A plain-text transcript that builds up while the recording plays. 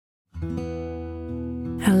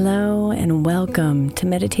Hello and welcome to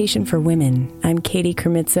Meditation for Women. I'm Katie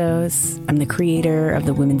Kremitzos. I'm the creator of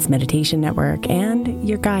the Women's Meditation Network and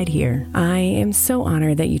your guide here. I am so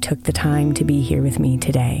honored that you took the time to be here with me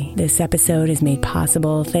today. This episode is made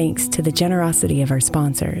possible thanks to the generosity of our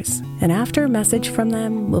sponsors. And after a message from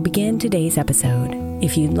them, we'll begin today's episode.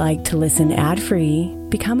 If you'd like to listen ad-free,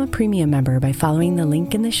 become a premium member by following the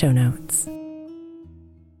link in the show notes.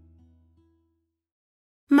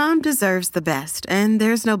 Mom deserves the best, and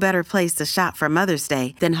there's no better place to shop for Mother's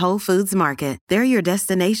Day than Whole Foods Market. They're your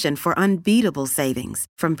destination for unbeatable savings,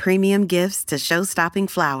 from premium gifts to show-stopping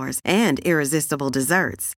flowers and irresistible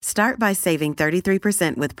desserts. Start by saving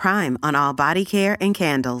 33% with Prime on all body care and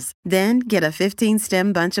candles. Then get a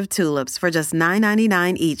 15-stem bunch of tulips for just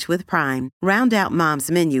 $9.99 each with Prime. Round out Mom's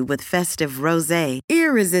menu with festive rosé,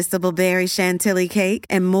 irresistible berry chantilly cake,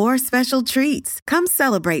 and more special treats. Come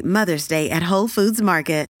celebrate Mother's Day at Whole Foods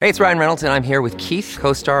Market. Hey, it's Ryan Reynolds, and I'm here with Keith,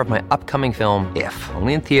 co-star of my upcoming film, If,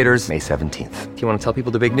 only in theaters May 17th. Do you want to tell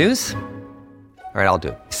people the big news? All right, I'll do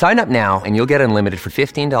it. Sign up now and you'll get unlimited for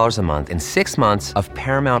 $15 a month and 6 months of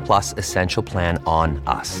Paramount Plus Essential Plan on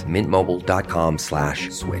us.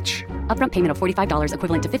 MintMobile.com/switch. Upfront payment of $45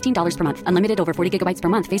 equivalent to $15 per month. Unlimited over 40 gigabytes per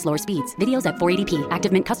month. Face lower speeds. Videos at 480p.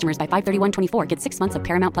 Active Mint customers by 531.24 get 6 months of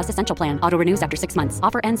Paramount Plus Essential Plan. Auto renews after 6 months.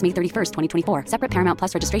 Offer ends May 31st, 2024. Separate Paramount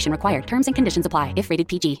Plus registration required. Terms and conditions apply if rated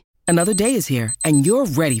PG. Another day is here, and you're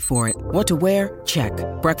ready for it. What to wear? Check.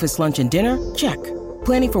 Breakfast, lunch, and dinner? Check.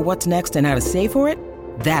 Planning for what's next and how to save for it?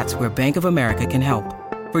 That's where Bank of America can help.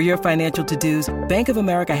 For your financial to-dos, Bank of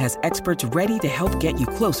America has experts ready to help get you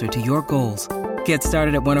closer to your goals. Get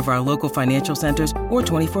started at one of our local financial centers or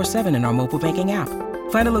 24/7 in our mobile banking app.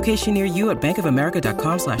 Find a location near you at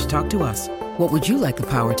bankofamerica.com/talktous. What would you like the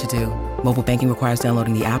power to do? Mobile banking requires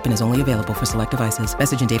downloading the app and is only available for select devices.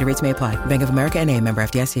 Message and data rates may apply. Bank of America N.A., member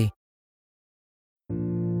FDIC.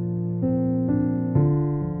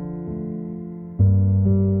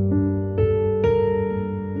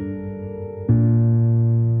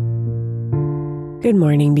 Good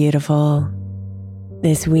morning, beautiful.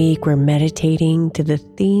 This week, we're meditating to the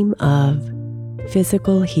theme of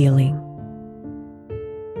physical healing.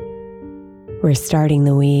 We're starting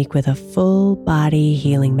the week with a full body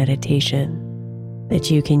healing meditation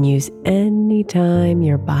that you can use anytime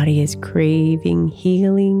your body is craving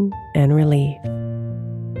healing and relief.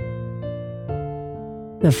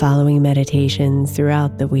 The following meditations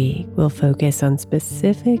throughout the week will focus on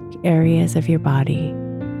specific areas of your body.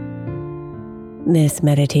 This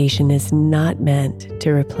meditation is not meant to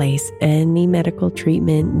replace any medical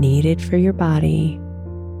treatment needed for your body,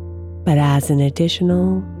 but as an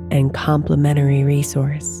additional and complementary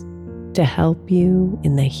resource to help you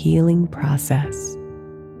in the healing process.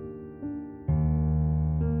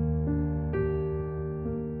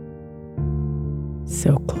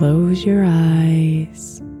 So close your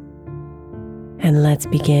eyes and let's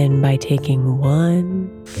begin by taking one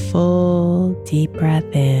full deep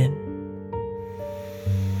breath in.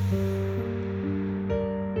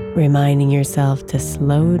 Reminding yourself to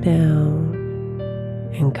slow down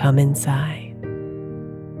and come inside.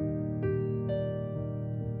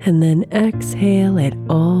 And then exhale it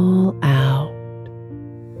all out.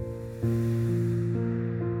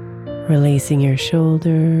 Releasing your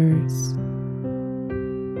shoulders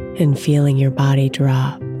and feeling your body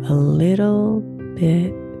drop a little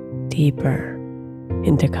bit deeper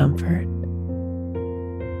into comfort.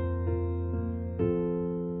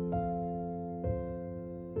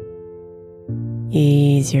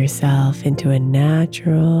 Ease yourself into a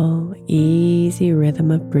natural, easy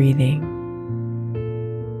rhythm of breathing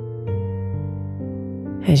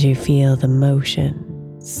as you feel the motion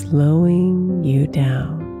slowing you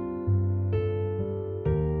down,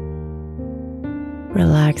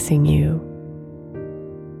 relaxing you,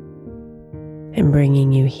 and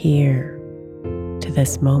bringing you here to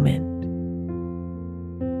this moment.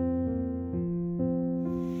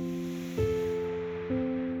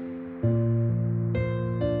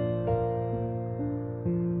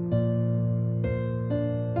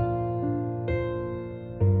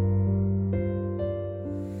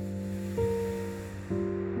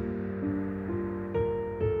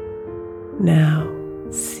 Now,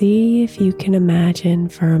 see if you can imagine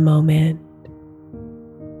for a moment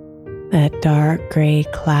that dark gray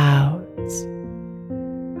clouds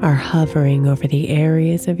are hovering over the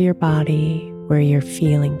areas of your body where you're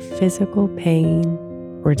feeling physical pain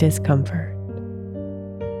or discomfort.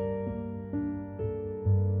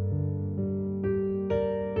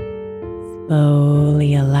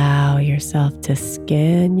 Slowly allow yourself to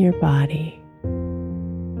scan your body,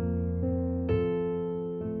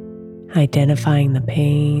 identifying the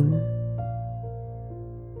pain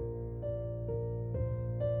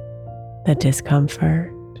the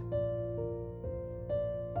discomfort,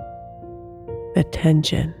 the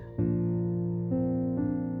tension,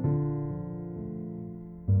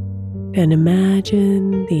 and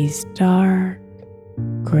imagine these dark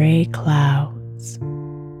gray clouds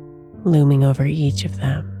looming over each of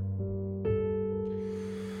them.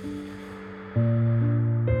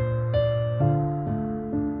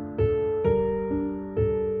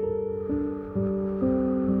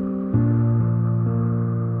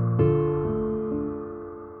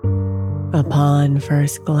 Upon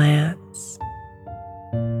first glance,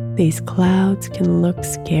 these clouds can look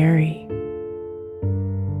scary.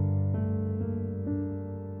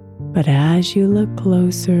 But as you look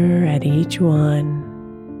closer at each one,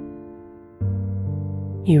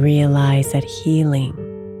 you realize that healing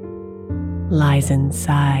lies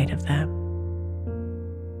inside of them.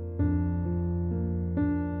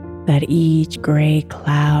 That each gray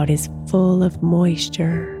cloud is full of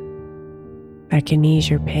moisture that can ease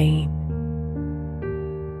your pain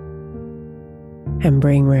and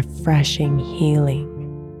bring refreshing healing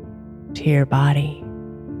to your body.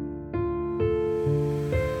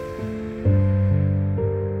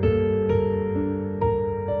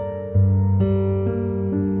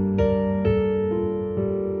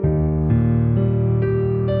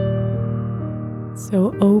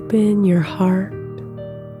 So open your heart,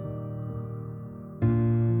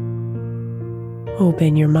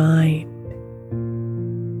 open your mind,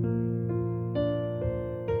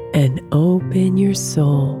 and open your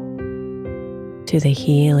soul to the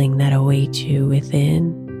healing that awaits you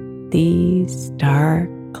within these dark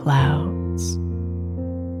clouds.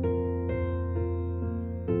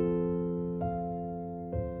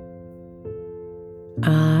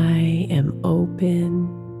 I am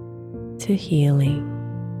open to healing.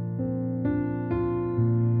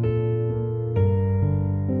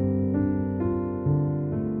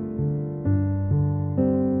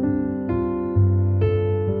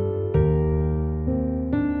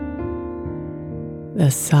 The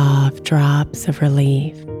soft drops of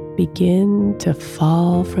relief begin to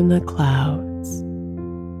fall from the clouds,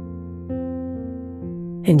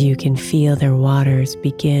 and you can feel their waters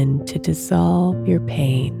begin to dissolve your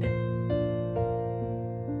pain.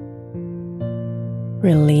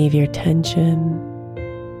 Relieve your tension,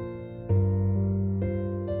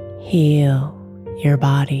 heal your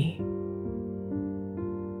body.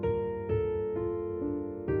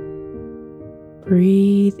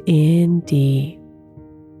 Breathe in deep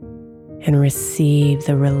and receive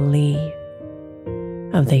the relief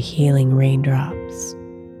of the healing raindrops.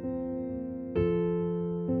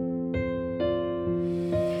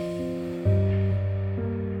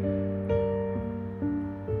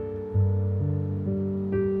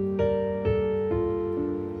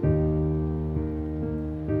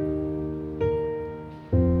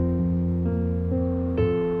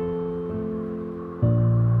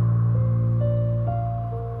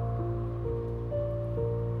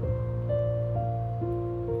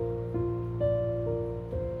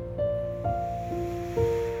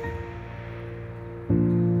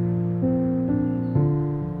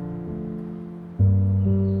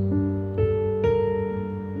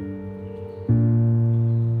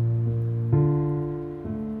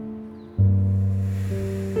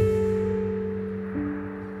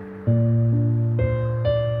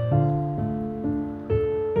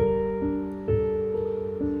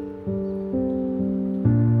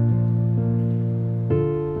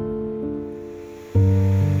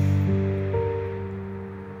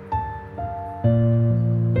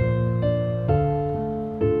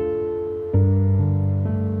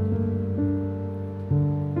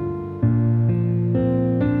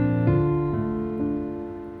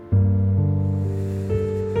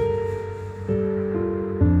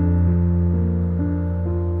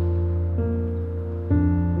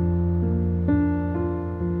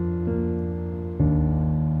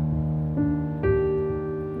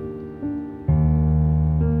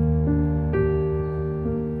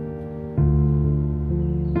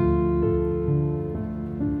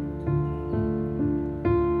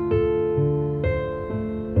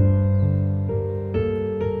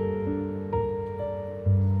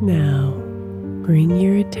 Now, bring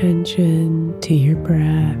your attention to your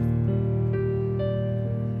breath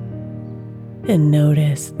and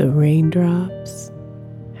notice the raindrops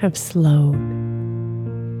have slowed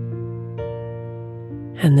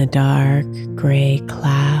and the dark gray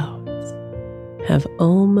clouds have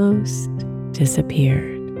almost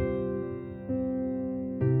disappeared.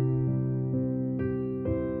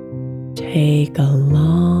 Take a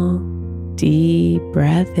long, deep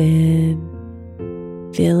breath in,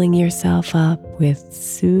 filling yourself up with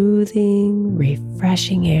soothing,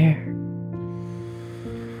 refreshing air.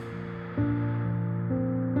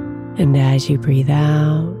 And as you breathe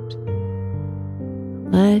out,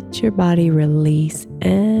 let your body release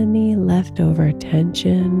any leftover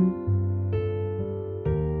tension,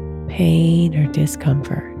 pain, or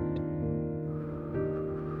discomfort.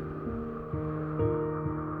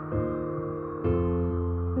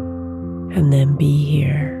 And then be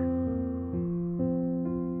here,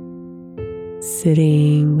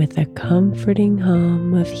 sitting with a comforting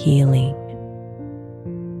hum of healing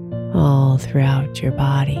all throughout your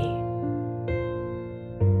body.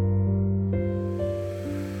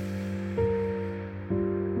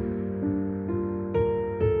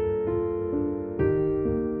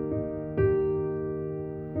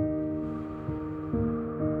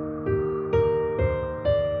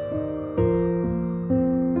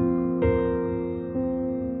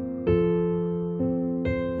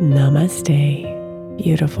 Namaste,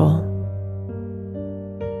 beautiful.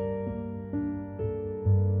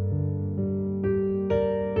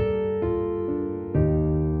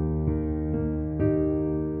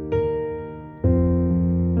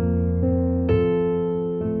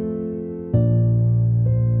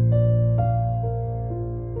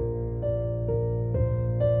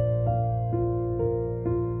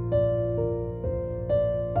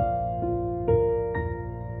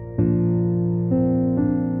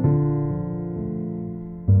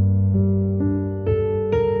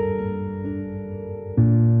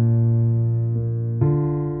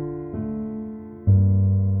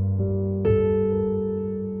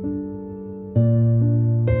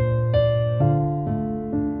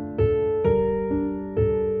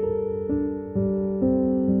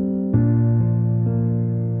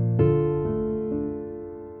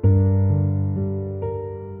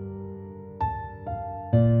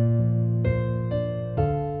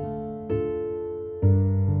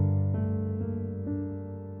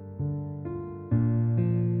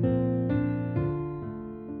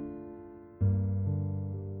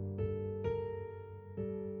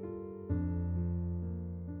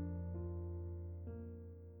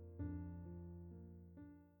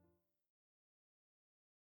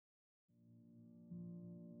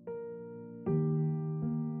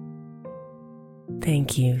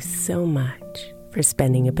 Thank you so much for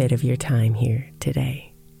spending a bit of your time here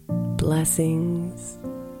today. Blessings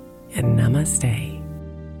and namaste.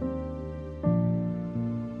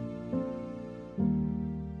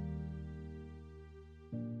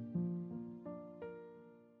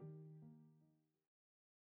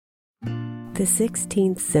 The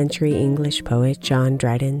 16th century English poet John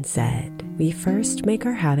Dryden said, "We first make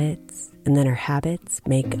our habits, and then our habits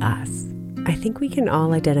make us." I think we can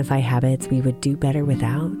all identify habits we would do better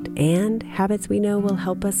without, and habits we know will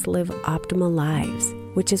help us live optimal lives,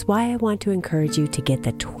 which is why I want to encourage you to get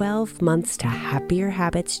the 12 Months to Happier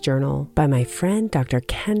Habits journal by my friend Dr.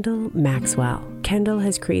 Kendall Maxwell. Kendall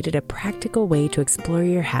has created a practical way to explore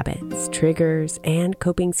your habits, triggers, and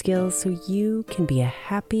coping skills so you can be a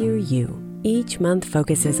happier you. Each month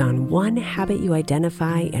focuses on one habit you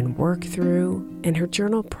identify and work through, and her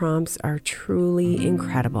journal prompts are truly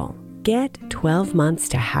incredible. Get 12 Months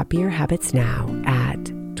to Happier Habits now at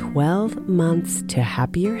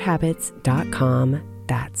 12monthstohappierhabits.com.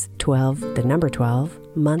 That's 12, the number 12,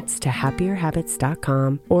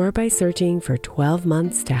 monthstohappierhabits.com, or by searching for 12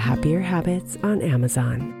 Months to Happier Habits on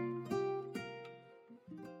Amazon.